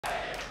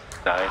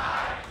9,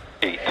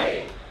 8,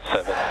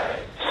 7,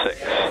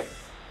 6,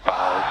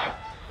 5,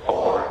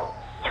 4,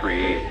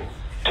 3,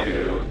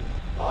 2,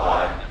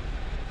 1,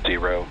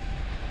 0.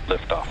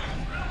 Liftoff.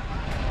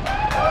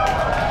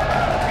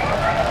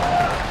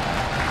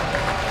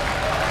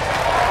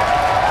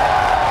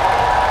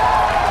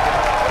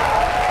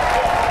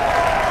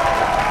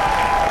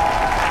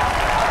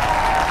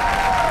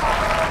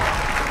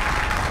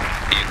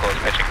 Vehicle is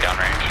pitching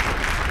downrange.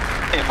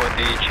 MOD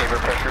chamber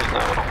pressure is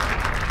nominal.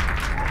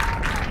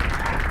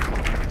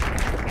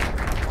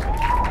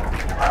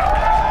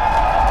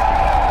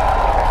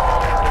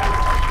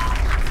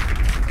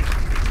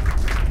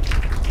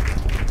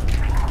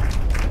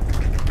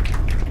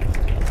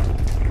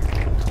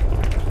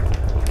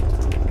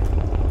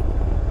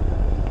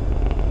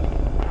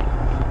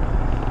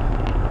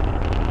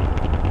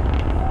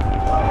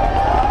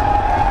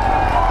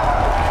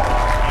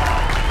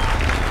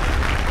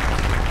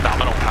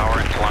 Nominal power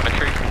and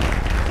telemetry.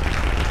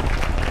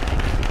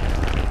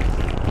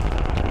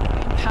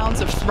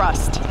 Pounds of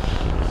thrust.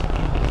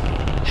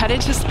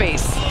 Headed to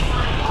space.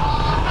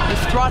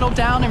 We've throttled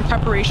down in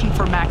preparation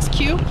for max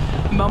Q,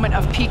 moment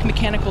of peak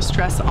mechanical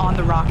stress on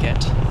the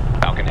rocket.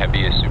 Falcon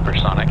Heavy is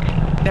supersonic.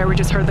 There we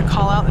just heard the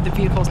call out that the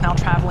vehicle is now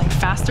traveling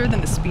faster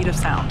than the speed of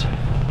sound.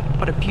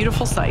 What a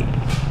beautiful sight.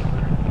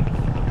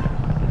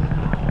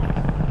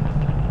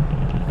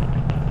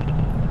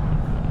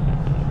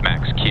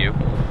 Max Q.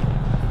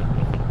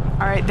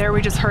 All right, there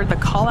we just heard the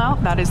call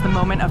out. That is the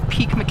moment of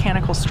peak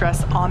mechanical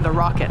stress on the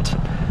rocket.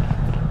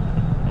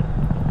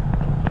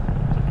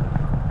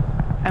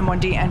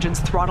 M1D engines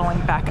throttling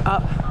back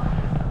up.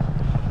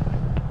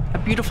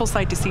 A beautiful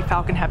sight to see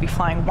Falcon Heavy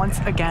flying once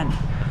again.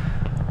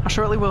 Now,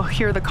 shortly we'll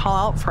hear the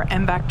call out for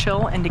MVAC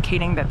chill,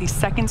 indicating that the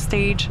second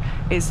stage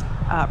is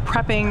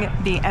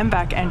prepping the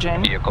MVAC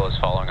engine. Vehicle is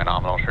following a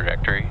nominal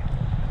trajectory.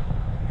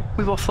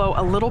 We will flow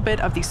a little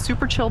bit of the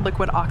super chilled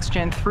liquid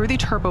oxygen through the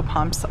turbo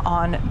pumps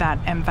on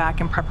that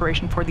MVAC in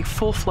preparation for the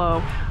full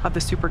flow of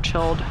the super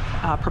chilled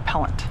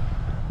propellant.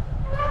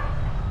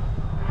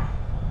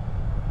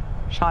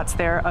 Shots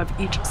there of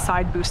each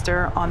side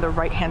booster on the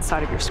right-hand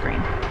side of your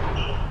screen.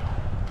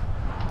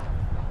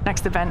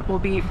 Next event will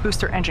be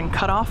booster engine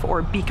cutoff,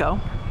 or BECO.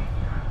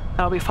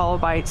 That'll be followed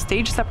by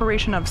stage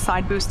separation of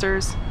side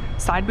boosters,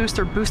 side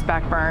booster boost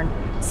back burn,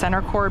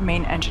 center core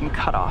main engine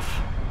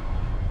cutoff.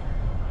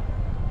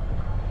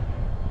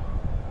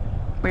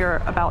 We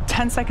are about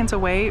 10 seconds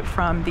away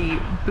from the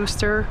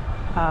booster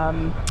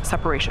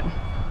separation.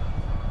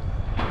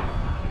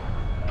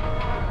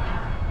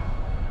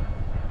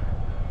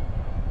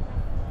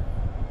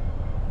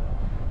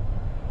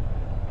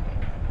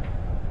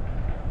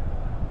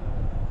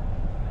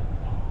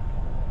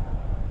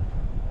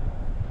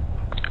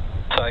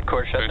 Side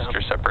core shutdown.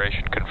 Booster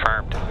separation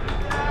confirmed.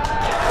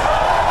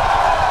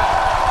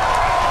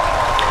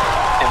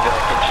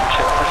 MVAC engine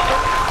chill for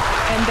start.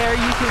 And there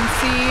you can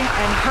see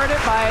and heard it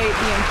by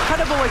the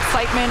incredible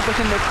excitement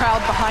within the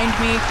crowd behind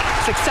me.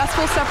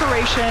 Successful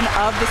separation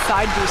of the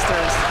side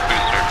boosters.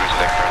 Booster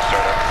boost vector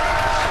startup.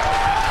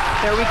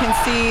 There we can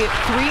see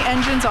 3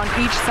 engines on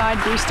each side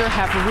booster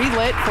have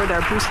relit for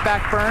their boost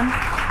back burn.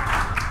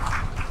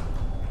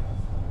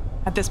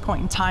 At this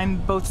point in time,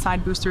 both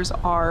side boosters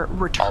are All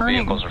returning.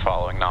 vehicles are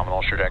following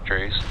nominal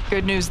trajectories.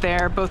 Good news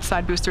there, both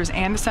side boosters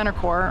and the center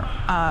core,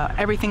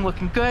 everything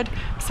looking good.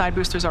 Side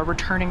boosters are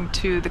returning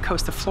to the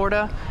coast of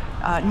Florida,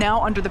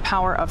 now under the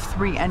power of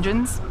 3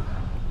 engines.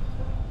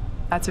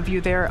 That's a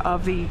view there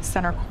of the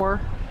center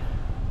core.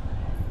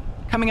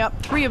 Coming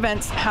up, 3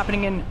 events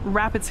happening in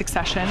rapid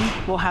succession.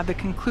 We'll have the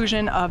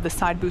conclusion of the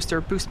side booster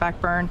boost back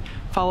burn,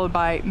 followed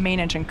by main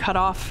engine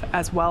cutoff,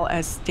 as well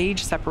as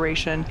stage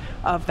separation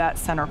of that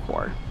center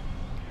core.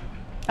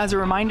 As a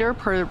reminder,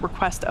 per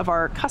request of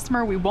our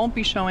customer, we won't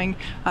be showing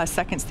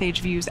second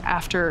stage views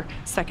after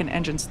second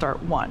engine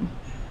start 1.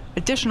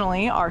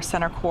 Additionally, our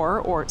center core,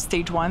 or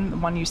stage 1, the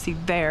one you see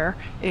there,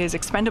 is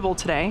expendable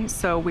today,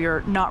 so we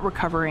are not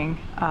recovering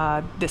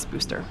this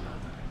booster.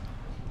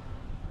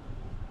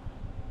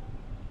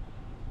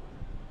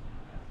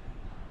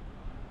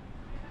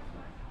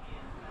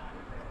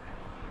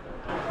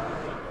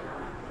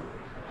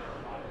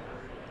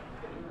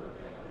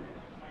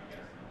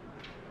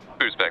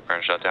 Boost back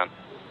burn shutdown.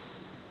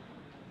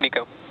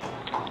 Nico.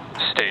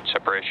 Stage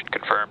separation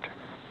confirmed.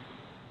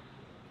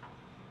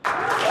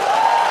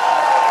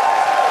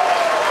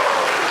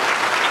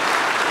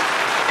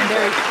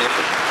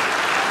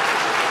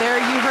 There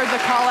you heard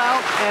the call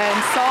out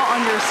and saw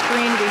on your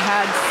screen we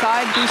had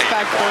side boost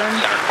back burn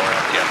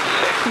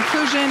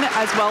conclusion,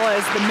 as well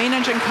as the main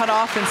engine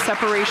cutoff and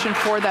separation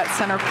for that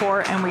center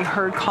core, and we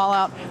heard call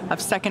out of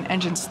second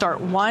engine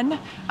start 1.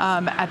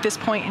 At this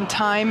point in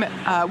time,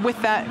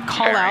 with that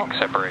call out,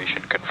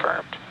 Separation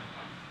confirmed.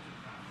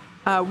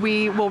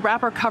 we will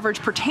wrap our coverage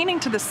pertaining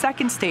to the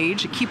second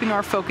stage, keeping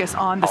our focus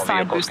on the All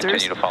side vehicles boosters,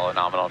 continue to follow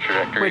nominal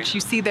trajectories. which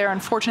you see there.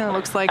 Unfortunately,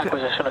 looks like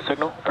Acquisition of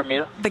signal,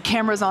 Bermuda. the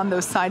cameras on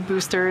those side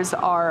boosters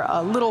are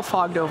a little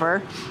fogged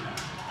over.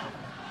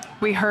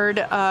 We heard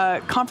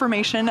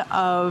confirmation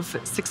of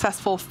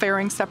successful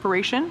fairing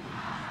separation.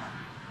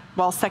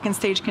 While second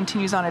stage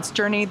continues on its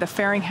journey, the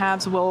fairing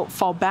halves will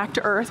fall back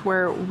to Earth,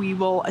 where we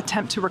will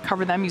attempt to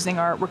recover them using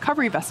our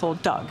recovery vessel,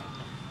 Doug.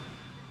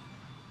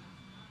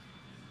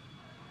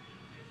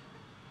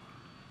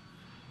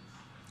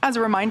 As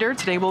a reminder,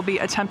 today we'll be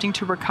attempting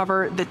to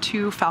recover the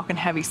 2 Falcon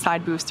Heavy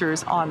side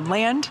boosters on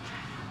land.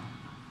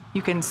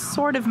 You can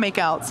sort of make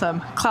out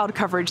some cloud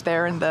coverage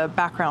there in the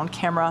background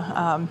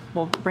camera.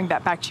 We'll bring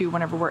that back to you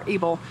whenever we're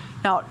able.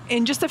 Now,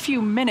 in just a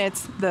few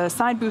minutes, the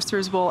side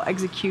boosters will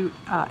execute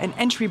an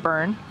entry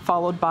burn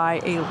followed by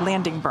a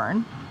landing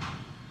burn.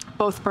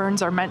 Both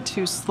burns are meant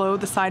to slow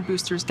the side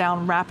boosters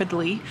down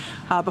rapidly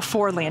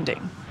before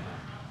landing.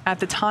 At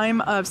the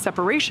time of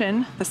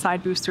separation, the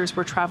side boosters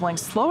were traveling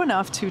slow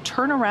enough to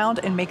turn around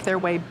and make their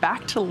way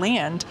back to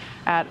land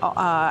at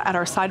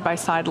our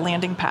side-by-side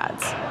landing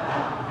pads.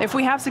 If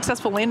we have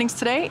successful landings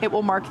today, it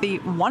will mark the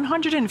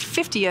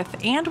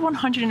 150th and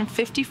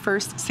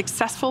 151st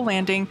successful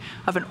landing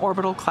of an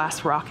orbital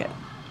class rocket.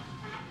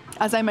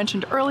 As I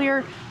mentioned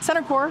earlier,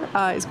 center core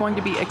is going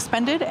to be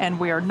expended, and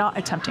we are not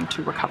attempting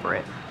to recover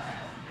it.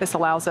 This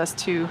allows us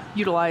to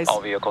utilize...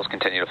 All vehicles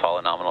continue to follow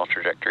nominal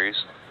trajectories.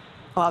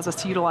 Allows us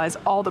to utilize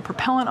all the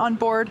propellant on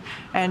board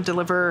and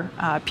deliver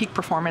peak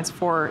performance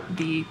for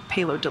the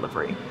payload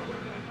delivery.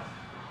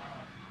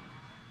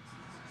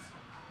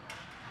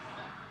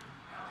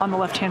 On the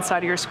left-hand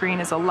side of your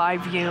screen is a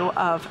live view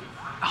of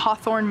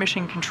Hawthorne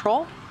Mission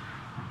Control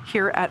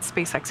here at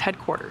SpaceX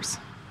headquarters.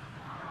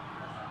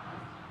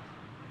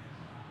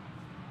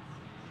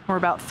 We're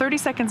about 30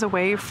 seconds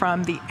away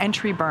from the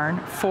entry burn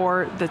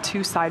for the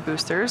 2 side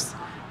boosters.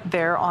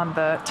 There on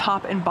the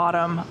top and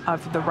bottom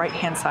of the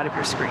right-hand side of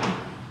your screen.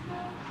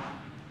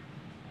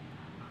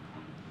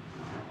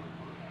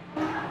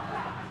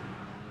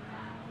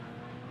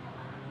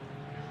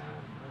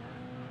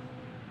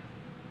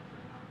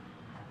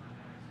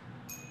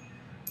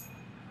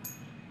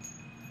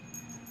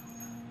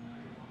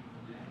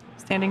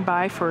 Standing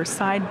by for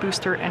side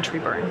booster entry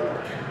burn.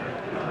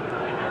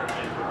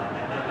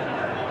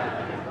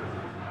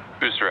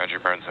 Booster entry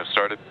burns have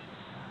started.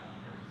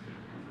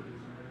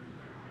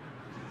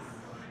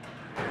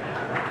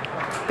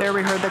 There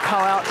we heard the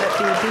call out that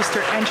the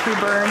booster entry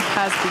burn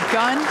has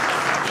begun.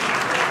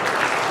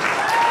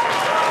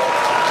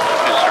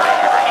 Booster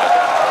entry burn shut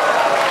down.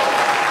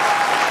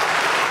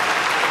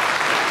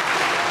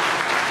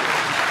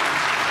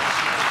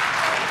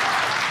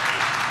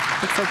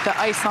 Looks like the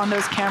ice on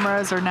those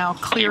cameras are now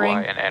clearing.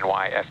 EY and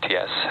NY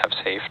FTS have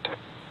safed.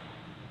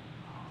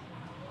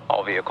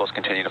 All vehicles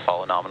continue to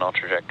follow nominal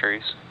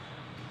trajectories.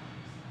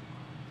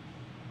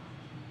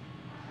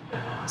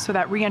 So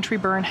that re-entry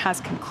burn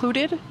has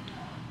concluded.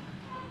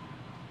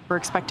 We're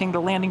expecting the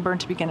landing burn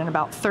to begin in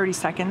about 30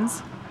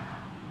 seconds.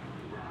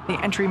 The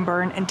entry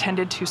burn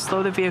intended to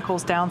slow the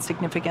vehicles down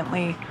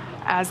significantly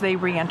as they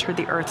re-enter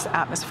the Earth's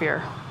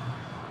atmosphere.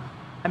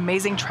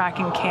 Amazing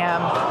tracking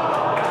cam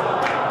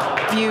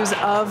views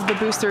of the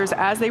boosters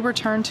as they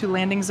return to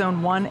landing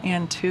zone 1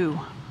 and 2.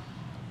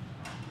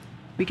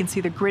 We can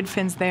see the grid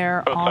fins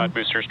there. Both side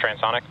boosters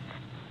transonic.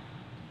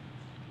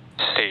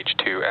 Stage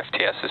 2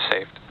 FTS is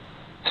saved.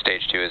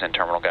 Stage 2 is in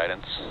terminal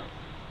guidance.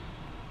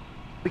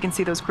 We can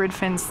see those grid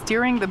fins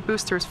steering the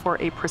boosters for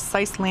a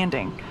precise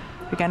landing.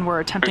 Again,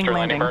 we're attempting Booster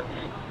landing.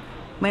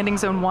 Landing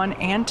zone 1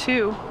 and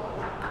 2.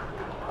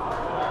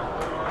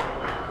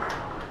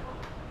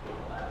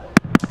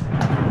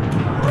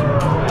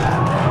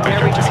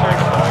 There we just heard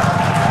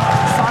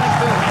sonic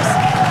booms.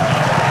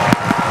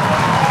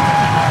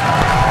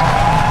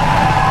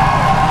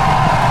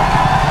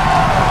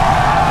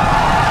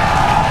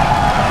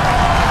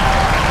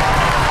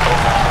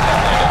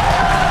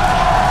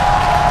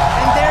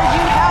 And there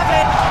you have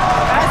it.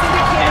 As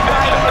indicated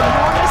by the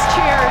enormous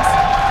cheers,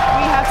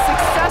 we have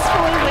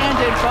successfully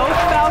landed both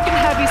Falcon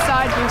Heavy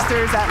side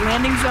boosters at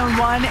landing zone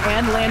 1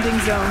 and landing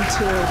zone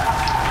 2.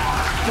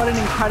 What an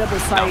incredible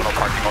sight. Nominal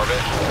parking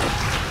orbit.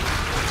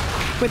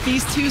 With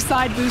these 2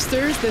 side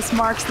boosters, this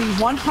marks the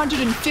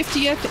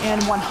 150th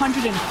and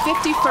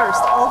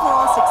 151st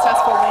overall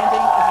successful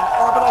landing of an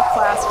orbital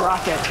class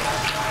rocket.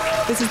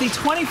 This is the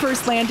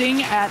 21st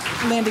landing at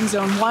landing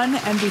zone 1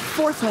 and the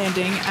 4th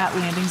landing at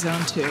landing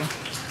zone 2.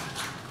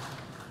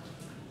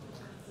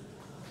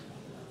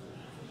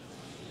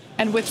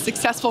 And with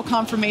successful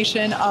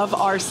confirmation of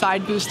our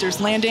side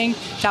boosters landing,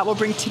 that will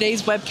bring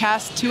today's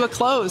webcast to a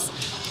close.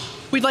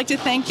 We'd like to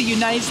thank the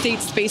United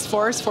States Space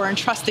Force for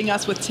entrusting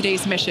us with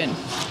today's mission.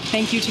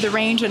 Thank you to the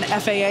range and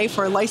FAA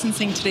for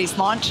licensing today's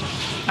launch.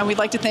 And we'd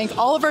like to thank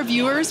all of our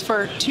viewers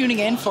for tuning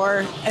in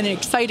for an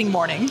exciting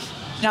morning.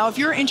 Now, if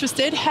you're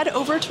interested, head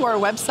over to our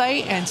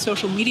website and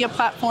social media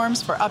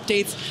platforms for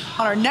updates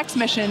on our next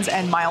missions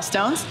and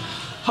milestones.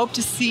 Hope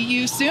to see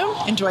you soon.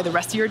 Enjoy the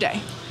rest of your day.